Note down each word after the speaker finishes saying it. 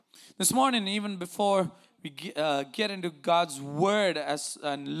This morning, even before we get into God's Word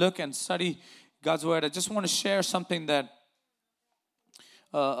and look and study God's Word, I just want to share something that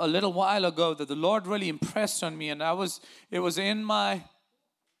a little while ago that the Lord really impressed on me, and it was in my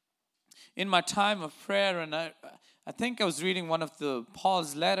time of prayer, and I think I was reading one of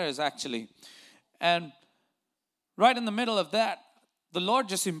Paul's letters actually, and right in the middle of that, the Lord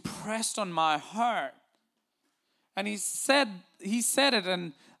just impressed on my heart, and He said it,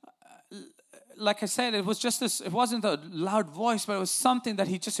 and like I said, it was just this. It wasn't a loud voice, but it was something that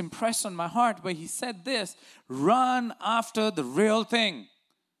He just impressed on my heart. Where He said this: "Run after the real thing."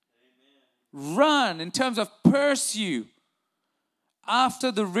 Amen. Run in terms of pursue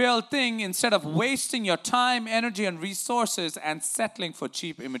after the real thing instead of wasting your time, energy, and resources and settling for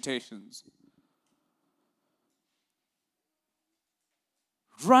cheap imitations.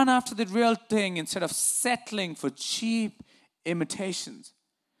 Run after the real thing instead of settling for cheap imitations.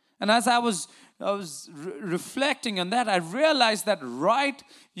 And as I was reflecting on that, I realized that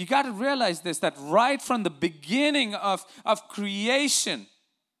you got to realize this, that right from the beginning of creation,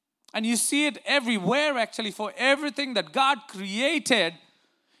 and you see it everywhere actually, for everything that God created,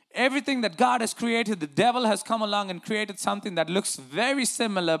 everything that God has created, the devil has come along and created something that looks very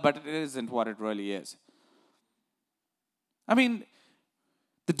similar, but it isn't what it really is. I mean,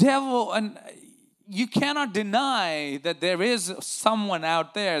 the devil, and you cannot deny that there is someone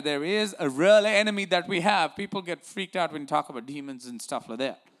out there. There is a real enemy that we have. People get freaked out when you talk about demons and stuff like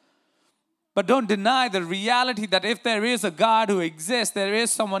that. But don't deny the reality that if there is a God who exists, there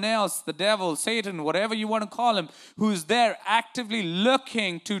is someone else, the devil, Satan, whatever you want to call him, who's there actively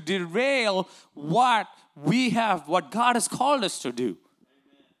looking to derail what we have, what God has called us to do. Amen.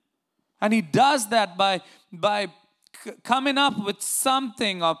 And he does that by coming up with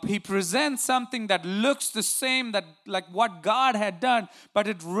something, or he presents something that looks the same, that like what God had done, but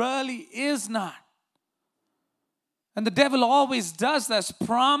it really is not. And the devil always does this,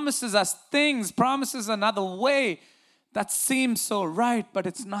 promises us things, promises another way that seems so right, but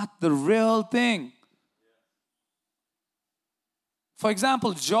it's not the real thing. For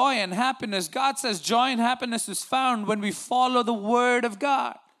example, joy and happiness. God says joy and happiness is found when we follow the Word of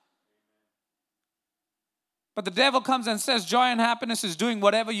God. But the devil comes and says joy and happiness is doing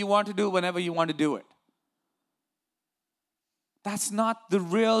whatever you want to do whenever you want to do it. That's not the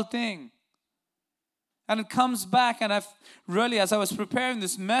real thing. And it comes back, and I've really, as I was preparing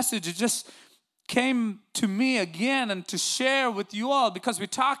this message, it just came to me again and to share with you all, because we're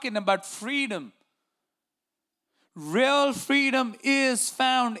talking about freedom. Real freedom is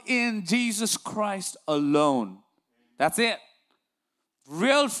found in Jesus Christ alone. That's it.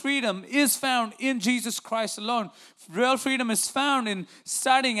 Real freedom is found in Jesus Christ alone. Real freedom is found in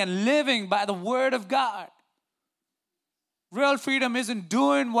studying and living by the Word of God. Real freedom isn't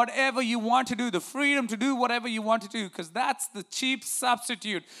doing whatever you want to do, the freedom to do whatever you want to do, because that's the cheap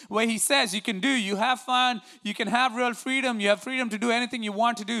substitute where he says you have fun, you can have real freedom, you have freedom to do anything you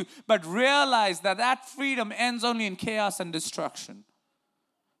want to do, but realize that freedom ends only in chaos and destruction.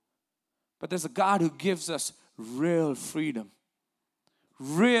 But there's a God who gives us real freedom.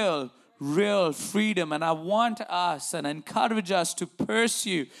 Real freedom. And I want us and encourage us to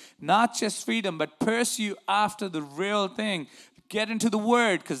pursue not just freedom, but pursue after the real thing. Get into the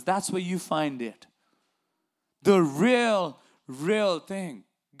Word, because that's where you find it. The real thing.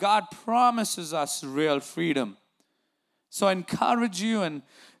 God promises us real freedom. So I encourage you and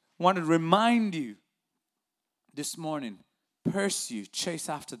want to remind you this morning, pursue, chase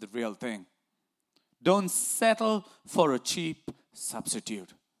after the real thing. Don't settle for a cheap substitute.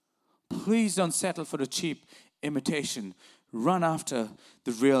 Please don't settle for the cheap imitation. Run after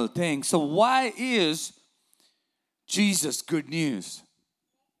the real thing. So why is Jesus good news?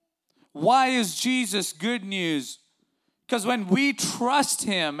 Why is Jesus good news? Because when we trust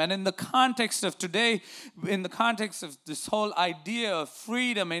Him, and in the context of today, in the context of this whole idea of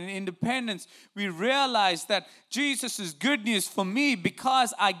freedom and independence, we realize that Jesus is good news for me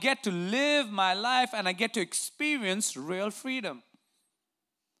because I get to live my life and I get to experience real freedom.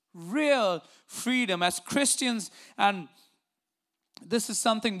 Real freedom as Christians, and this is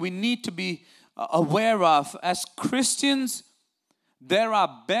something we need to be aware of. As Christians, there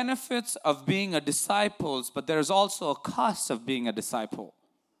are benefits of being a disciple, but there is also a cost of being a disciple.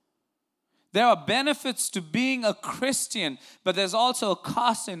 There are benefits to being a Christian, but there's also a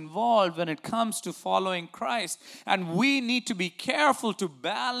cost involved when it comes to following Christ. And we need to be careful to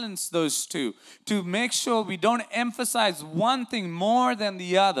balance those two, to make sure we don't emphasize one thing more than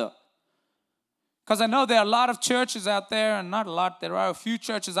the other. Because I know there are a lot of churches out there, and not a lot, there are a few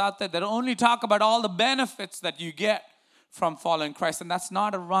churches out there that only talk about all the benefits that you get from following Christ. And that's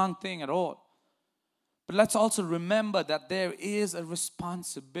not a wrong thing at all. But let's also remember that there is a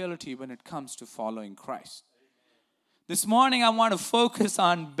responsibility when it comes to following Christ. This morning, I want to focus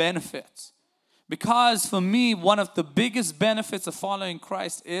on benefits. Because for me, one of the biggest benefits of following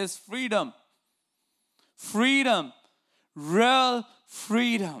Christ is freedom. Freedom. Real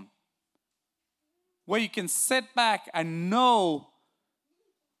freedom. Where you can sit back and know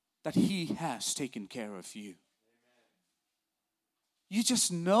that He has taken care of you. You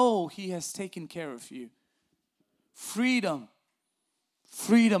just know He has taken care of you. Freedom.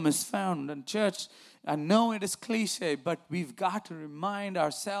 Freedom is found in church. I know it is cliche, but we've got to remind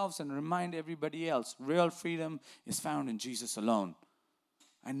ourselves and remind everybody else. Real freedom is found in Jesus alone.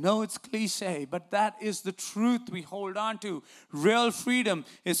 I know it's cliche, but that is the truth we hold on to. Real freedom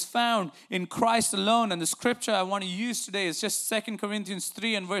is found in Christ alone. And the scripture I want to use today is just 2 Corinthians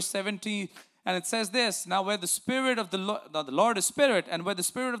 3 and verse 17. And it says this, now where the Spirit of the Lord is Spirit, and where the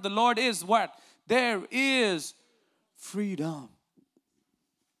Spirit of the Lord is what? There is freedom.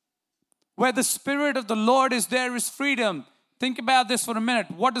 Where the Spirit of the Lord is, there is freedom. Think about this for a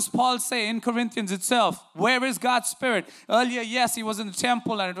minute. What does Paul say in Corinthians itself? Where is God's Spirit? Earlier, yes, he was in the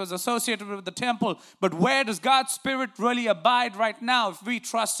temple and it was associated with the temple. But where does God's Spirit really abide right now if we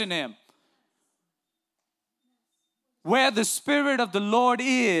trust in Him? Where the Spirit of the Lord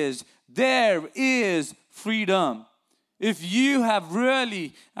is, there is freedom. If you have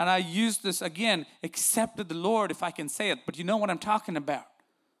really, and I use this again, accepted the Lord, if I can say it, but you know what I'm talking about.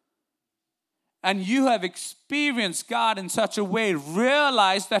 And you have experienced God in such a way,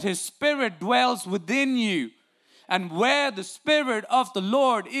 realize that His Spirit dwells within you. And where the Spirit of the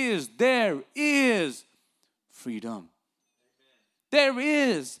Lord is, there is freedom. There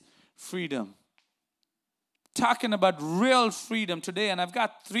is freedom. Talking about real freedom today, and I've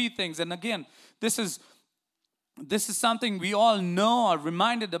got 3 things. And again, this is something we all know, are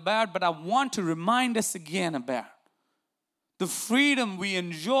reminded about, but I want to remind us again about. The freedom we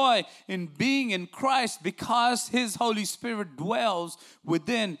enjoy in being in Christ because His Holy Spirit dwells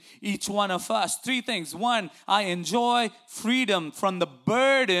within each one of us. 3 things. 1, I enjoy freedom from the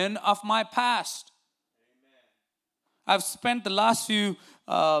burden of my past. Amen. I've spent the last few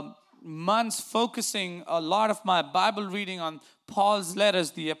months focusing a lot of my Bible reading on Paul's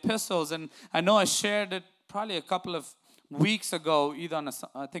letters, the epistles, and I know I shared it probably a couple of weeks ago, either on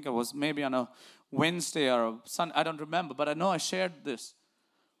I think it was maybe on a Wednesday or a Sunday, I don't remember, but I know I shared this.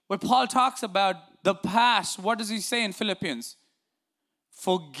 Where Paul talks about the past, what does he say in Philippians?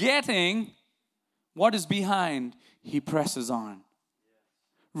 Forgetting what is behind, he presses on.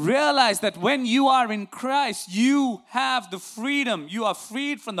 Realize that when you are in Christ, you have the freedom. You are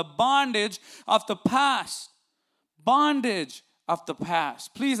freed from the bondage of the past. Bondage of the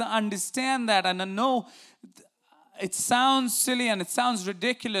past. Please understand that. And I know it sounds silly and it sounds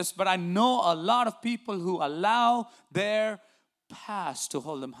ridiculous, but I know a lot of people who allow their past to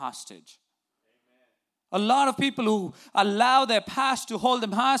hold them hostage. Amen. A lot of people who allow their past to hold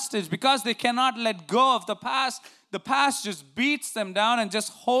them hostage because they cannot let go of the past. The past just beats them down and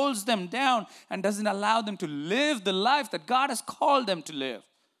just holds them down and doesn't allow them to live the life that God has called them to live.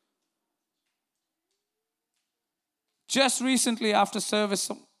 Just recently after service,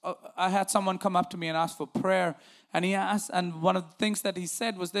 I had someone come up to me and ask for prayer. And he asked, and one of the things that he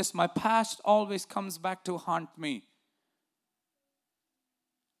said was this: my past always comes back to haunt me.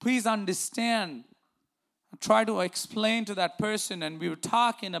 Please understand. I try to explain to that person, and we were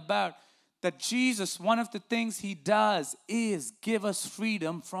talking about that Jesus, one of the things He does is give us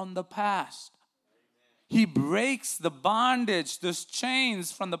freedom from the past. He breaks the bondage, those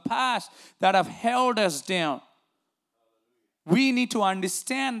chains from the past that have held us down. We need to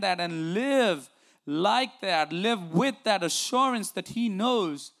understand that and live like that, live with that assurance that He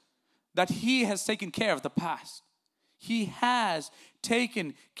knows that He has taken care of the past. He has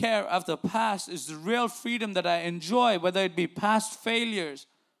taken care of the past is the real freedom that I enjoy, whether it be past failures,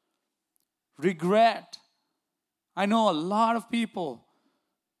 regret. I know a lot of people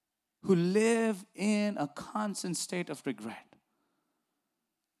who live in a constant state of regret.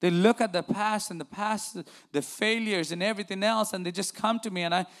 They look at the past and the failures and everything else, and they just come to me,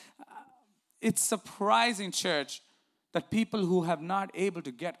 and it's surprising, church, that people who have not able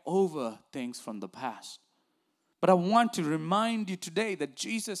to get over things from the past. But I want to remind you today that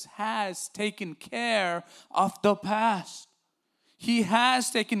Jesus has taken care of the past. He has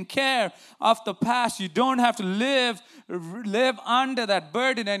taken care of the past. You don't have to live under that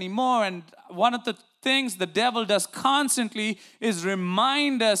burden anymore. And one of the things the devil does constantly is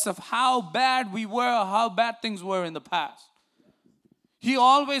remind us of how bad we were, how bad things were in the past. He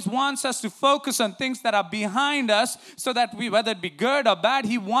always wants us to focus on things that are behind us so that we, whether it be good or bad,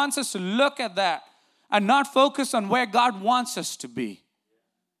 He wants us to look at that and not focus on where God wants us to be.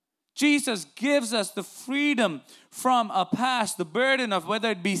 Jesus gives us the freedom from our past, the burden of whether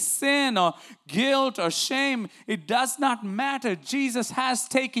it be sin or guilt or shame. It does not matter. Jesus has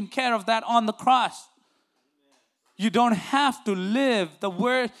taken care of that on the cross. You don't have to live.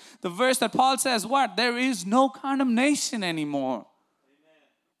 The verse that Paul says, what? There is no condemnation anymore.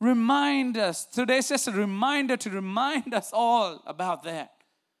 Remind us. Today's just a reminder to remind us all about that.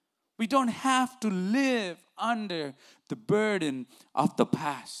 We don't have to live under the burden of the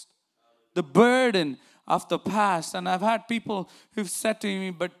past. The burden of the past. And I've had people who've said to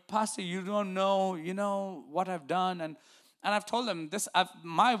me, but Pastor, you don't know, what I've done. And I've told them this,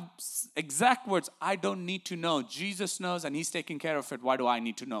 my exact words, I don't need to know. Jesus knows and He's taking care of it. Why do I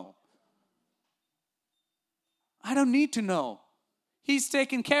need to know? I don't need to know. He's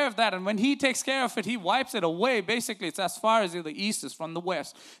taking care of that. And when He takes care of it, He wipes it away. Basically, it's as far as the east is from the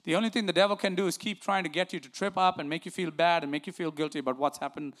west. The only thing the devil can do is keep trying to get you to trip up and make you feel bad and make you feel guilty about what's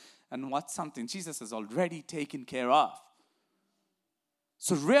happened and what's something Jesus has already taken care of.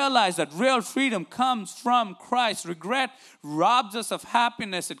 So realize that real freedom comes from Christ. Regret robs us of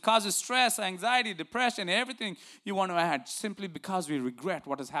happiness. It causes stress, anxiety, depression, everything you want to add simply because we regret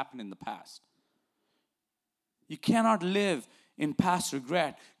what has happened in the past. You cannot live in past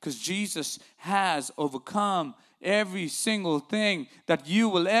regret because Jesus has overcome every single thing that you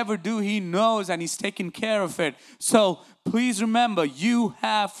will ever do. He knows and He's taken care of it. So please remember, you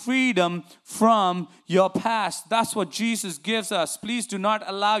have freedom from your past. That's what Jesus gives us. Please do not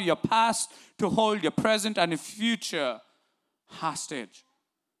allow your past to hold your present and your future hostage.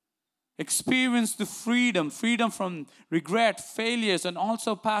 Experience the freedom from regret, failures, and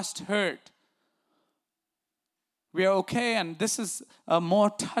also past hurt. We are okay, and this is a more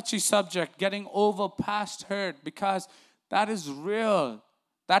touchy subject, getting over past hurt, because that is real.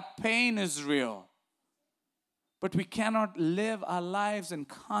 That pain is real. But we cannot live our lives in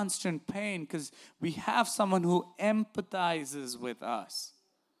constant pain because we have someone who empathizes with us.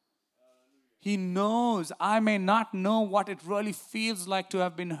 He knows. I may not know what it really feels like to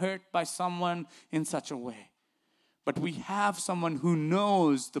have been hurt by someone in such a way. But we have someone who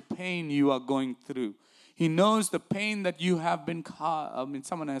knows the pain you are going through. He knows the pain that you have been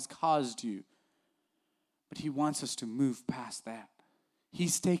someone has caused you. But He wants us to move past that.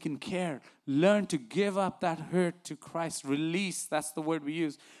 He's taken care. Learn to give up that hurt to Christ. Release, that's the word we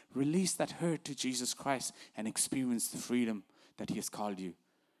use. Release that hurt to Jesus Christ and experience the freedom that He has called you.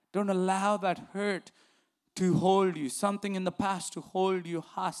 Don't allow that hurt to hold you. Something in the past to hold you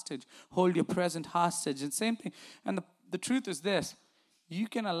hostage. Hold your present hostage. And same thing. And the truth is this. You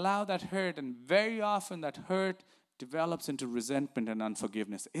can allow that hurt, and very often that hurt develops into resentment and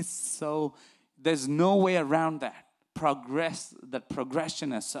unforgiveness. There's no way around that.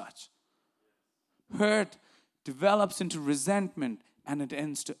 Progression as such. Hurt develops into resentment, and it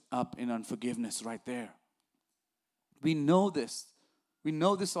ends up in unforgiveness right there. We know this. We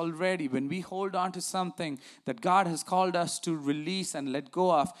know this already. When we hold on to something that God has called us to release and let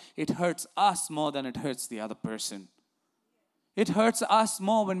go of, it hurts us more than it hurts the other person. It hurts us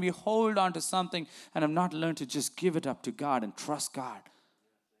more when we hold on to something and have not learned to just give it up to God and trust God.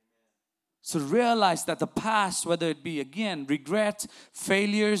 So realize that the past, whether it be, again, regret,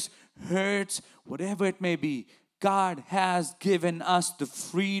 failures, hurts, whatever it may be, God has given us the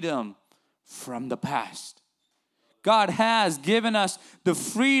freedom from the past. God has given us the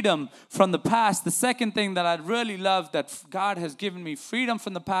freedom from the past. The second thing that I really love, that God has given me freedom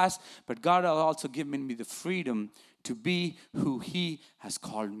from the past, but God has also given me the freedom to be who He has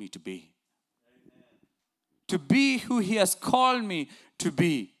called me to be. Amen. To be who He has called me to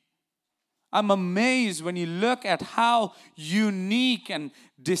be. I'm amazed when you look at how unique and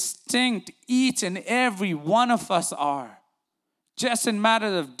distinct each and every one of us are. Just in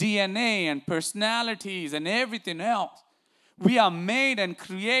matter of DNA and personalities and everything else. We are made and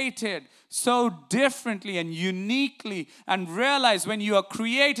created so differently and uniquely. And realize when you are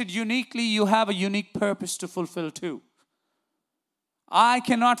created uniquely, you have a unique purpose to fulfill too. I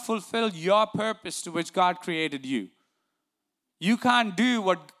cannot fulfill your purpose to which God created you. You can't do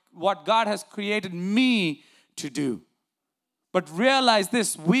what God has created me to do. But realize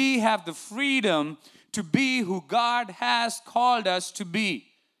this, we have the freedom to be who God has called us to be.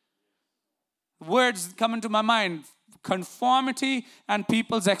 Words come into my mind. Conformity and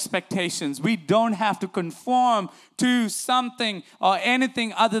people's expectations. We don't have to conform to something or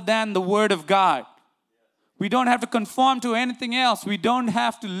anything other than the Word of God. We don't have to conform to anything else. We don't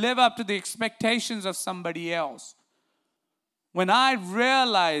have to live up to the expectations of somebody else. When I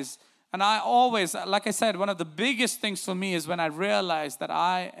realize, and I always, like I said, one of the biggest things for me is when I realize that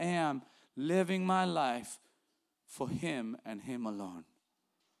I am living my life for Him and Him alone.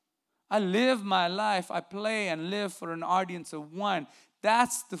 I live my life, I play and live for an audience of one.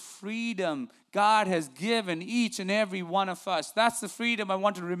 That's the freedom God has given each and every one of us. That's the freedom I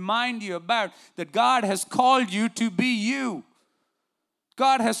want to remind you about, that God has called you to be you.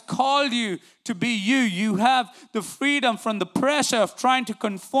 God has called you to be you. You have the freedom from the pressure of trying to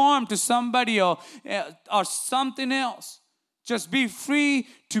conform to somebody or something else. Just be free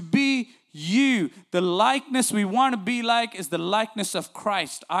to be you. The likeness we want to be like is the likeness of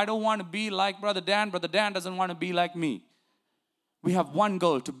Christ. I don't want to be like Brother Dan. Brother Dan doesn't want to be like me. We have one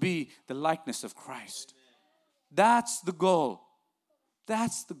goal, to be the likeness of Christ. That's the goal.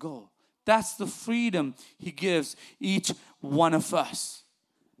 That's the goal. That's the freedom He gives each one of us.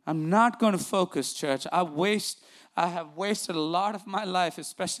 I'm not going to focus, church. I have wasted a lot of my life,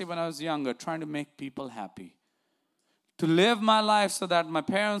 especially when I was younger, trying to make people happy. To live my life so that my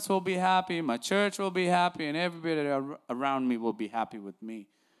parents will be happy, my church will be happy, and everybody around me will be happy with me.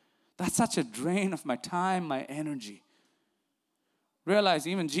 That's such a drain of my time, my energy. Realize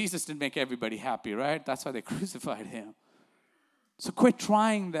even Jesus didn't make everybody happy, right? That's why they crucified Him. So quit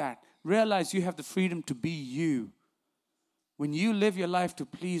trying that. Realize you have the freedom to be you. When you live your life to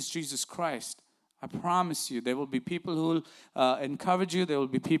please Jesus Christ, I promise you, there will be people who will encourage you. There will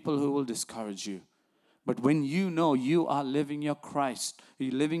be people who will discourage you. But when you know you are living your Christ,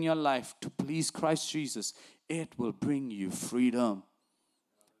 you're living your life to please Christ Jesus, it will bring you freedom.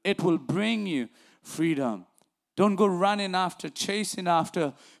 It will bring you freedom. Don't go running after, chasing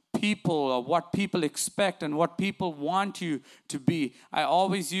after people or what people expect and what people want you to be. I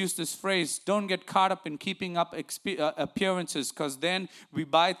always use this phrase, don't get caught up in keeping up appearances, because then we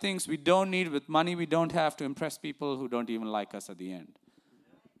buy things we don't need with money we don't have to impress people who don't even like us at the end.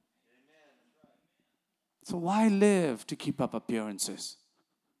 So why live to keep up appearances?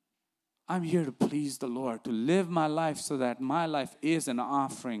 I'm here to please the Lord, to live my life so that my life is an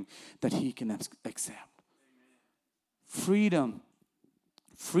offering that He can accept. Freedom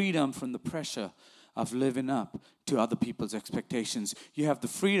from the pressure of living up to other people's expectations. You have the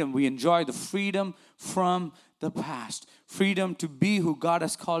freedom. We enjoy the freedom from the past. Freedom to be who God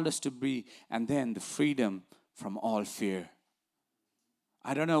has called us to be. And then the freedom from all fear.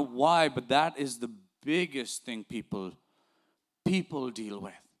 I don't know why, but that is the biggest thing people deal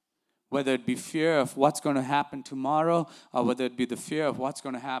with. Whether it be fear of what's going to happen tomorrow, or whether it be the fear of what's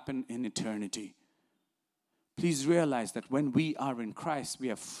going to happen in eternity. Please realize that when we are in Christ,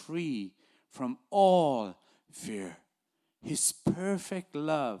 we are free from all fear. His perfect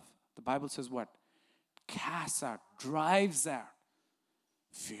love, the Bible says what? Casts out, drives out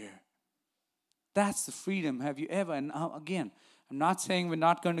fear. That's the freedom. Have you ever, and again, I'm not saying we're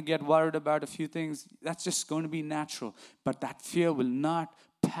not going to get worried about a few things. That's just going to be natural. But that fear will not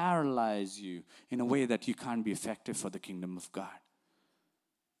paralyze you in a way that you can't be effective for the kingdom of God.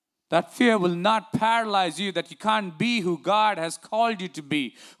 That fear will not paralyze you, that you can't be who God has called you to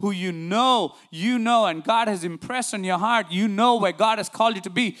be, who you know, and God has impressed on your heart. You know where God has called you to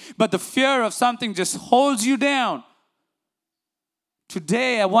be, but the fear of something just holds you down.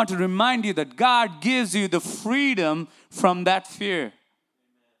 Today, I want to remind you that God gives you the freedom from that fear. Amen.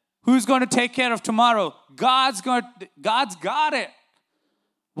 Who's going to take care of tomorrow? God's got it.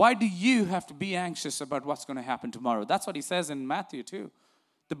 Why do you have to be anxious about what's going to happen tomorrow? That's what He says in Matthew too.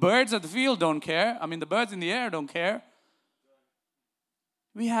 The birds of the field don't care. The birds in the air don't care.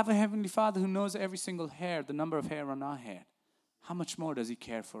 We have a Heavenly Father who knows every single hair, the number of hair on our head. How much more does He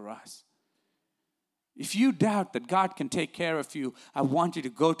care for us? If you doubt that God can take care of you, I want you to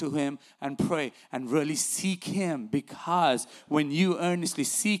go to Him and pray and really seek Him, because when you earnestly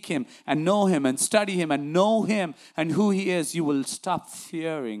seek Him and know Him and study Him and know Him and who He is, you will stop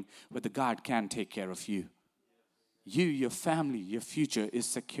fearing whether God can take care of you. You, your family, your future is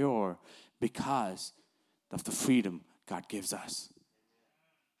secure because of the freedom God gives us.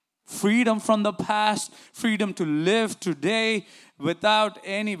 Freedom from the past, freedom to live today without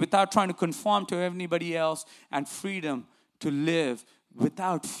trying to conform to anybody else, and freedom to live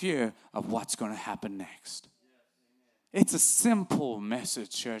without fear of what's going to happen next. It's a simple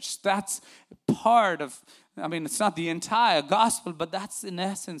message, church. That's part of, it's not the entire gospel, but that's in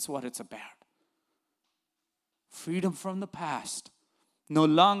essence what it's about. Freedom from the past. No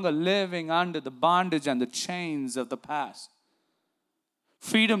longer living under the bondage and the chains of the past.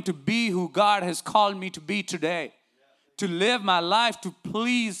 Freedom to be who God has called me to be today. To live my life to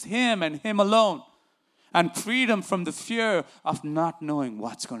please Him and Him alone. And freedom from the fear of not knowing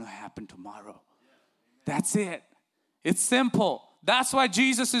what's going to happen tomorrow. That's it. It's simple. That's why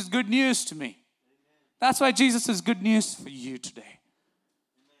Jesus is good news to me. That's why Jesus is good news for you today.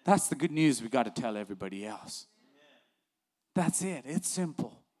 That's the good news we got to tell everybody else. That's it. It's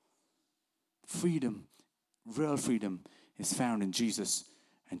simple. Freedom, real freedom, is found in Jesus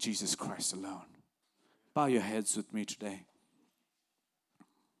and Jesus Christ alone. Bow your heads with me today.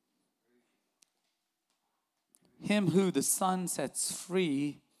 Him who the Son sets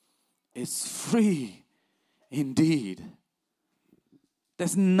free is free indeed.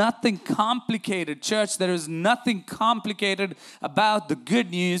 There's nothing complicated, church. There is nothing complicated about the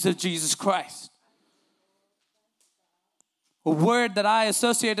good news of Jesus Christ. A word that I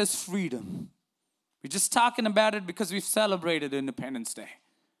associate as freedom. We're just talking about it because we've celebrated Independence Day.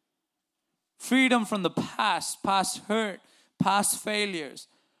 Freedom from the past hurt, past failures,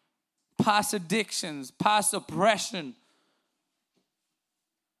 past addictions, past oppression.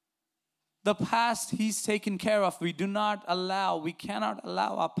 The past He's taken care of. We cannot allow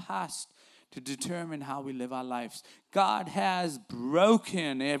our past to determine how we live our lives. God has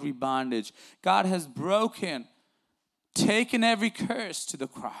broken every bondage. God has taken every curse to the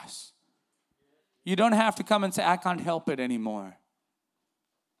cross. You don't have to come and say, I can't help it anymore.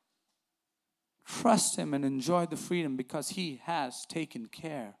 Trust Him and enjoy the freedom because He has taken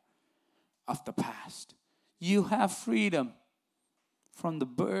care of the past. You have freedom from the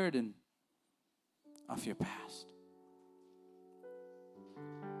burden of your past.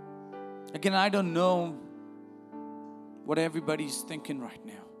 Again, I don't know what everybody's thinking right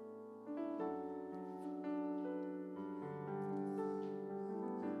now.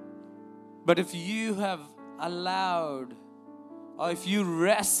 But if you have allowed, or if you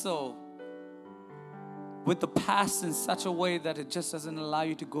wrestle with the past in such a way that it just doesn't allow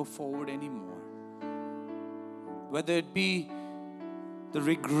you to go forward anymore, whether it be the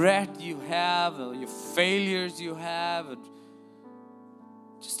regret you have, or your failures you have,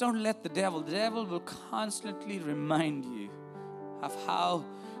 just don't let the devil will constantly remind you of how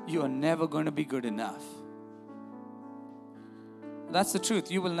you are never going to be good enough. That's the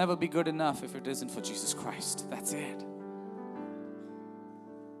truth. You will never be good enough if it isn't for Jesus Christ. That's it.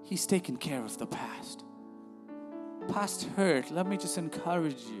 He's taken care of the past. Past hurt, let me just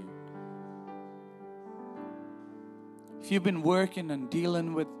encourage you. If you've been working and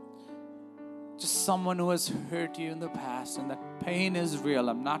dealing with just someone who has hurt you in the past and that pain is real,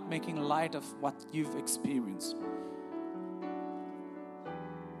 I'm not making light of what you've experienced.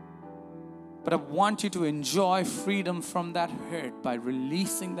 But I want you to enjoy freedom from that hurt by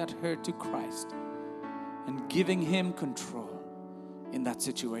releasing that hurt to Christ and giving Him control in that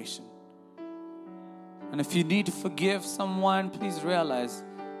situation. And if you need to forgive someone, please realize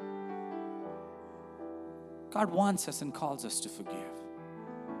God wants us and calls us to forgive.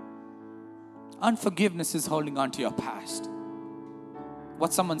 Unforgiveness is holding on to your past.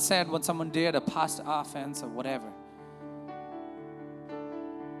 What someone said, what someone did, a past offense or whatever.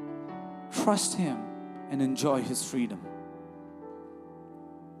 Trust Him and enjoy His freedom.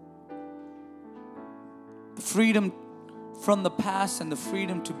 The freedom from the past and the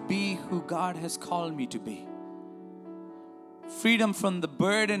freedom to be who God has called me to be. Freedom from the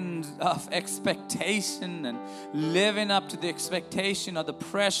burden of expectation and living up to the expectation or the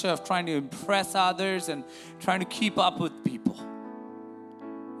pressure of trying to impress others and trying to keep up with people.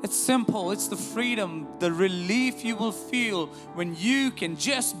 It's simple. It's the freedom, the relief you will feel when you can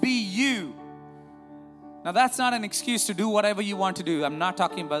just be you. Now that's not an excuse to do whatever you want to do. I'm not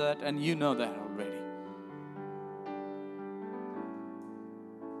talking about that, and you know that already.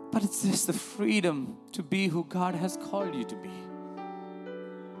 But it's just the freedom to be who God has called you to be.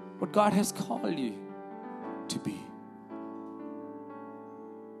 What God has called you to be.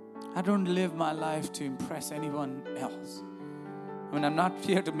 I don't live my life to impress anyone else. I mean, I'm not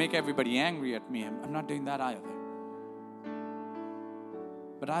here to make everybody angry at me. I'm not doing that either.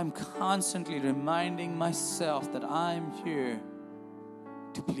 But I'm constantly reminding myself that I'm here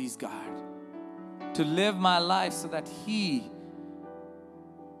to please God. To live my life so that He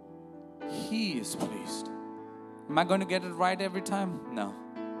is pleased. Am I going to get it right every time? No.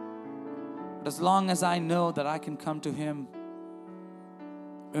 But as long as I know that I can come to Him,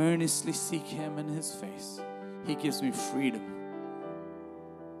 earnestly seek Him in His face, He gives me freedom.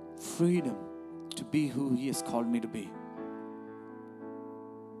 Freedom to be who He has called me to be.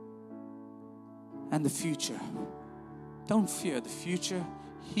 And the future. Don't fear the future.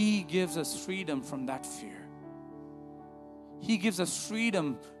 He gives us freedom from that fear. He gives us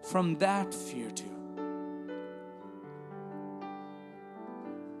freedom from that fear too.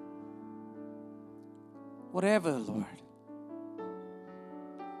 Whatever, Lord.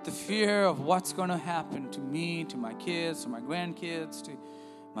 The fear of what's going to happen to me, to my kids, to my grandkids, to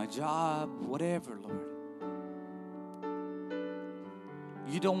my job, whatever, Lord.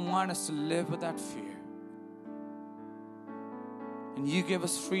 You don't want us to live with that fear. And you give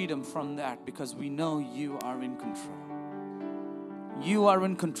us freedom from that because we know you are in control. You are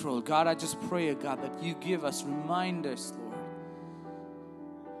in control. God, I just pray, God, that you give us reminders, Lord,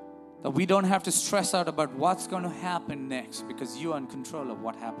 that we don't have to stress out about what's going to happen next because you are in control of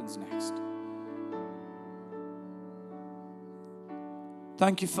what happens next.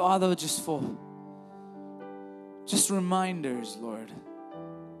 Thank you, Father, just for reminders, Lord,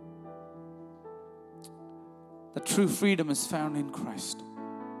 that true freedom is found in Christ.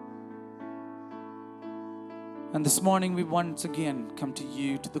 And this morning we once again come to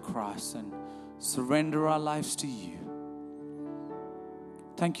you, to the cross, and surrender our lives to you.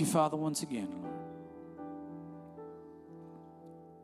 Thank you, Father, once again,